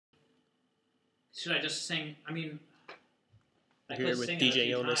Should I just sing? I mean, I Here could with sing it a DJ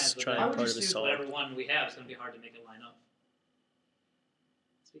few Jonas times, but trying then part of the song. whatever one we have is going to be hard to make it line up.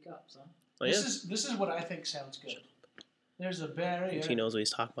 Speak up, son. Oh, yeah? This is what I think sounds good. There's a barrier. He knows what he's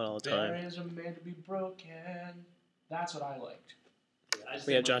talking about all the time. Barriers are made to be broken. That's what I liked.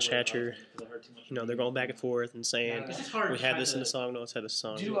 We got Josh Hatcher. You know, they're going back and forth and saying, It's just hard we to had try this in to the song, no, let's have this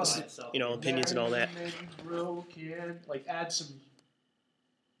song. Do by us- itself. You know, opinions and all that. Barriers are made to be broken. Like, add some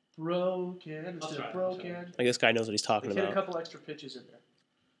broken instead try, of I'll broken. Like, this guy knows what he's talking Like, hit a about. couple extra pitches in there.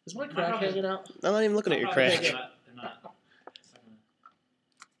 Is my My crack problem is- hanging out? I'm not even looking at your Probably crack. not.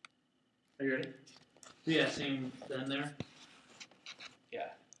 Are you ready? Yeah, same then there. Yeah.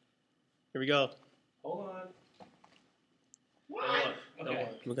 Here we go. Hold on. Don't look. Don't Okay.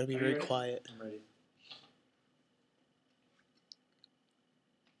 look. We're going to be Are you very ready? quiet. I'm ready.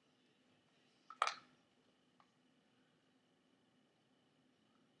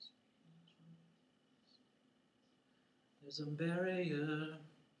 There's a barrier.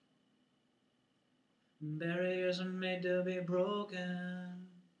 Barriers are made to be broken.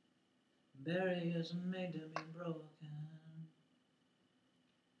 Barriers are made to be broken.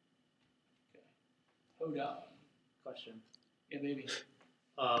 Hold on. Question. Yeah, baby.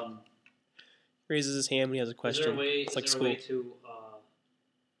 Raises his hand when he has a Is there question. a way, It's like is there a way school. to,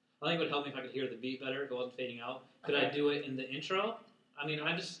 I think it would help me if I could hear the beat better, it wasn't fading out. Could I Okay. do it in the intro? I mean,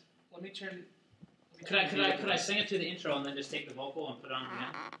 I just, Let me turn. could I sing it through the intro and then just take the vocal and put it on the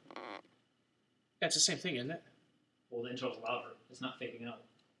end? That's the same thing, isn't it? Well, the intro's louder. It's not fading out.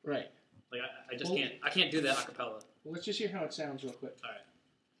 Right. Like, I just Well- I can't do that a cappella. Well, let's just hear how it sounds real quick. Alright.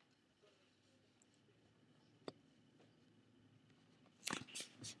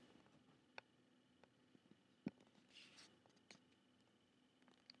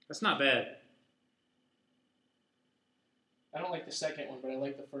 That's not bad. I don't like the second one, but I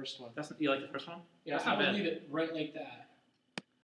like the first one. You like the first one? Yeah, That's I not would bad. leave it right like that.